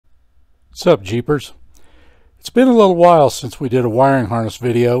What's up, Jeepers? It's been a little while since we did a wiring harness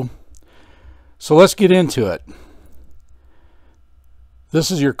video, so let's get into it. This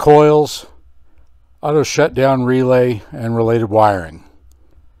is your coils, auto shutdown relay, and related wiring.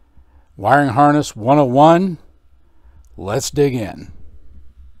 Wiring harness 101, let's dig in.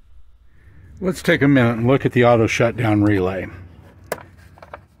 Let's take a minute and look at the auto shutdown relay.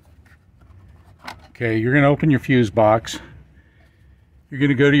 Okay, you're going to open your fuse box. You're going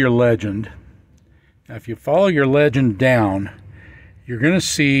to go to your legend. Now, if you follow your legend down, you're going to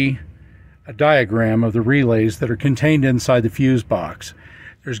see a diagram of the relays that are contained inside the fuse box.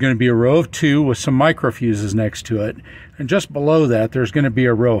 There's going to be a row of 2 with some microfuses next to it, and just below that there's going to be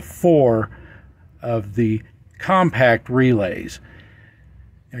a row of 4 of the compact relays.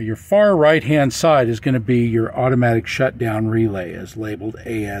 Now, your far right hand side is going to be your automatic shutdown relay, as labeled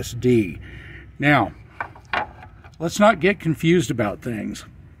ASD. Now, let's not get confused about things.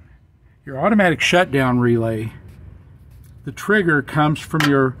 Your automatic shutdown relay, the trigger comes from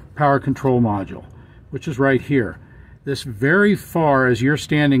your power control module, which is right here. This very far, as you're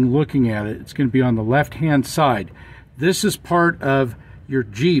standing looking at it, it's going to be on the left hand side. This is part of your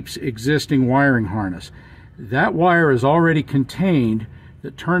Jeep's existing wiring harness. That wire is already contained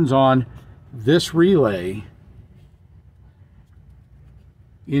that turns on this relay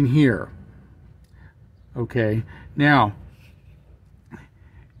in here. Okay, now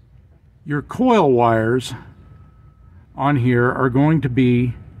your coil wires on here are going to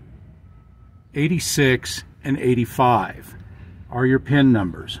be 86 and 85 are your pin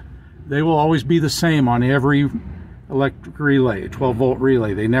numbers. They will always be the same on every electric relay, a 12-volt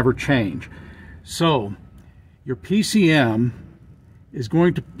relay. They never change. So your PCM is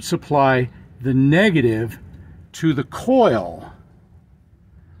going to supply the negative to the coil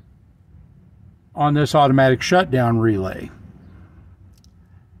on this automatic shutdown relay.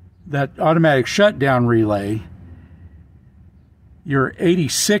 That automatic shutdown relay, your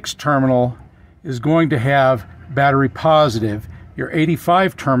 86 terminal is going to have battery positive. Your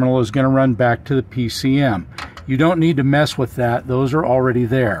 85 terminal is going to run back to the PCM. You don't need to mess with that. Those are already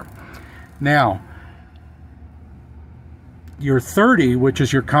there. Now, your 30, which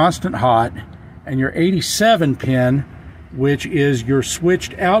is your constant hot, and your 87 pin, which is your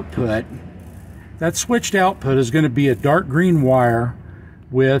switched output, that switched output is going to be a dark green wire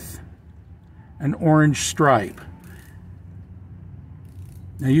with an orange stripe.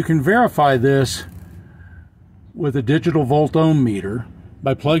 Now, you can verify this with a digital volt ohm meter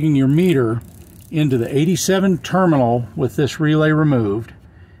by plugging your meter into the 87 terminal with this relay removed,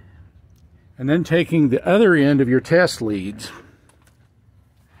 and then taking the other end of your test leads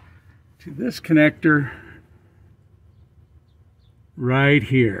to this connector right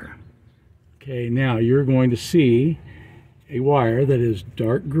here. Okay, now you're going to see a wire that is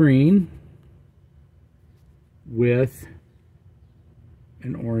dark green with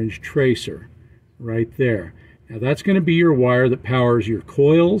an orange tracer right there. Now that's going to be your wire that powers your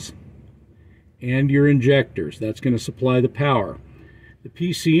coils and your injectors. That's going to supply the power. The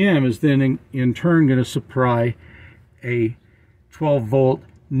PCM is then in turn going to supply a 12-volt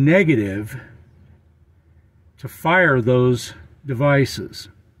negative to fire those devices.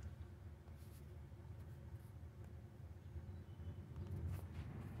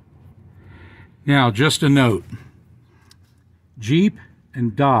 Now, just a note, Jeep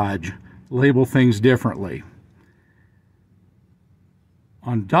and Dodge label things differently.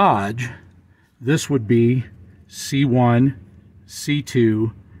 On Dodge, this would be C1,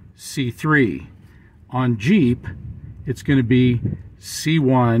 C2, C3. On Jeep, it's going to be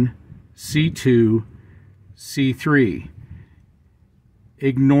C1, C2, C3.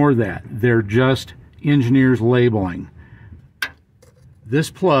 Ignore that. They're just engineers labeling. This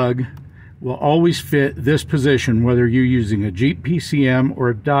plug will always fit this position, whether you're using a Jeep PCM or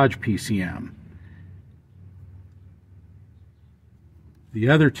a Dodge PCM. The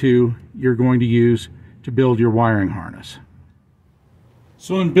other two you're going to use to build your wiring harness.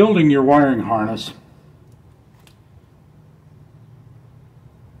 So in building your wiring harness,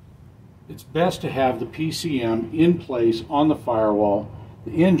 it's best to have the PCM in place on the firewall,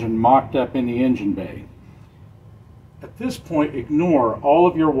 the engine mocked up in the engine bay. At this point, ignore all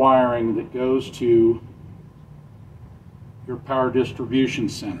of your wiring that goes to your power distribution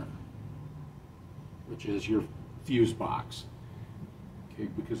center, which is your fuse box. Okay,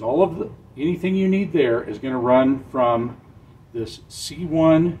 because anything you need there is going to run from this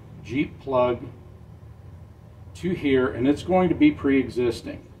C1 Jeep plug to here, and it's going to be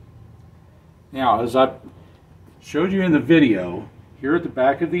pre-existing. Now, as I showed you in the video, here at the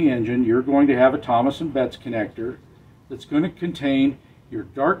back of the engine, you're going to have a Thomas & Betts connector that's going to contain your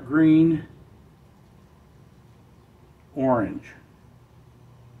dark green, orange.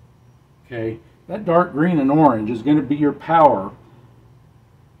 Okay, that dark green and orange is going to be your power,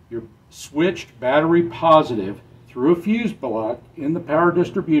 your switched battery positive through a fuse block in the power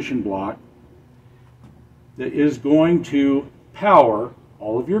distribution block that is going to power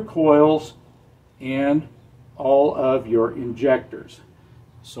all of your coils and all of your injectors.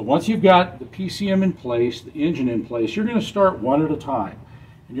 So once you've got the PCM in place, the engine in place, you're going to start one at a time.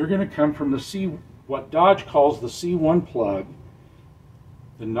 And you're going to come from the what Dodge calls the C1 plug,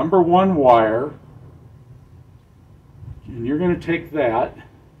 the number 1 wire, and you're going to take that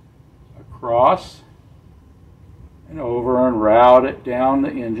across and over and route it down the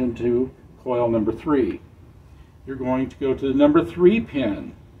engine to coil number 3. You're going to go to the number 3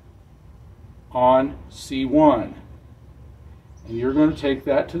 pin on C1, and you're going to take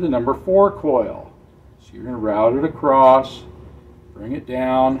that to the number 4 coil. So you're going to route it across, bring it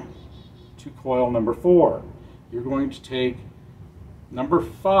down to coil number 4. You're going to take number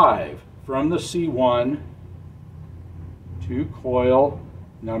 5 from the C1 to coil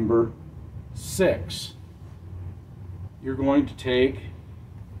number 6. You're going to take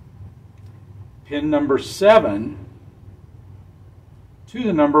pin number 7 to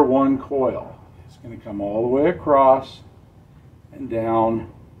the number 1 coil. It's going to come all the way across and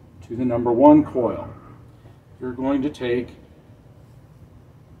down to the number 1 coil. You're going to take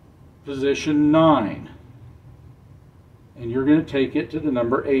position 9, and you're going to take it to the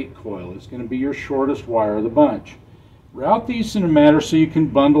number 8 coil. It's going to be your shortest wire of the bunch. Route these in a manner so you can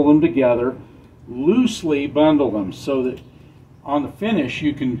bundle them together, loosely bundle them so that on the finish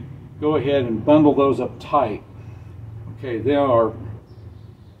you can go ahead and bundle those up tight. Okay, then our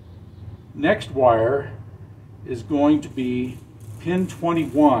next wire is going to be pin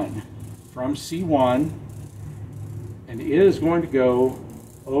 21 from C1, and it is going to go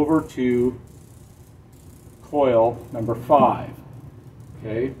over to coil number 5.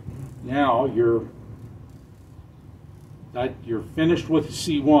 Okay, now you're finished with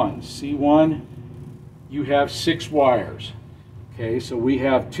C1. C1, you have 6 wires. Okay, so we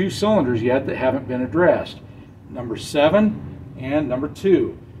have 2 cylinders yet that haven't been addressed. Number 7 and number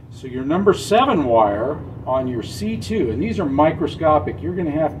 2. So your number 7 wire on your C2, and these are microscopic. You're going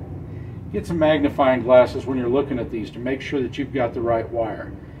to have to get some magnifying glasses when you're looking at these to make sure that you've got the right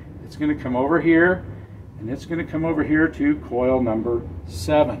wire. It's going to come over here, and it's going to come over here to coil number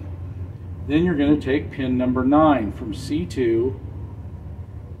 7. Then you're going to take pin number 9 from C2,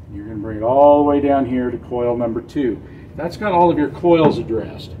 and you're going to bring it all the way down here to coil number 2. That's got all of your coils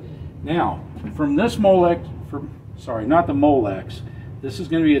addressed. Now, from this Molex, not the Molex, this is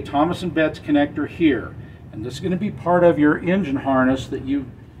going to be a Thomas & Betts connector here, and this is going to be part of your engine harness that you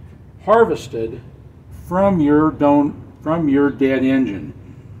harvested from your dead engine.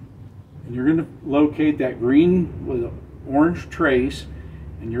 And you're going to locate that green with an orange trace,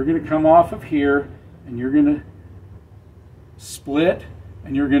 and you're going to come off of here, and you're going to split,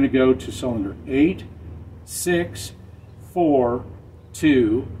 and you're going to go to cylinder 8, 6, 4,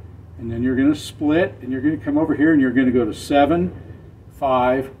 2, and then you're going to split, and you're going to come over here, and you're going to go to 7,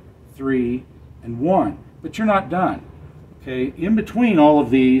 5, 3, and 1. But you're not done. Okay, in between all of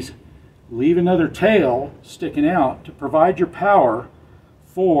these, leave another tail sticking out to provide your power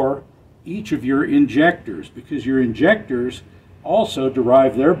for each of your injectors, because your injectors also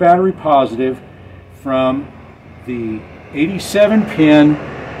derive their battery positive from the 87 pin,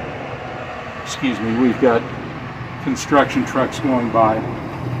 excuse me, we've got construction trucks going by,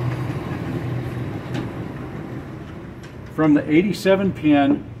 from the 87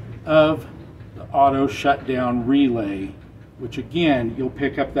 pin of the auto shutdown relay, which again, you'll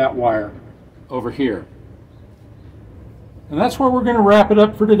pick up that wire over here. And that's where we're going to wrap it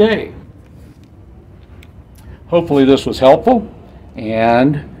up for today. Hopefully this was helpful,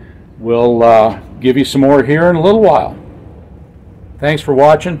 and we'll give you some more here in a little while. Thanks for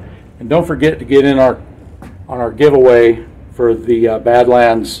watching, and don't forget to get in on our giveaway for the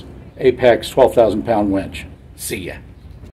Badlands Apex 12,000 pound winch. See ya.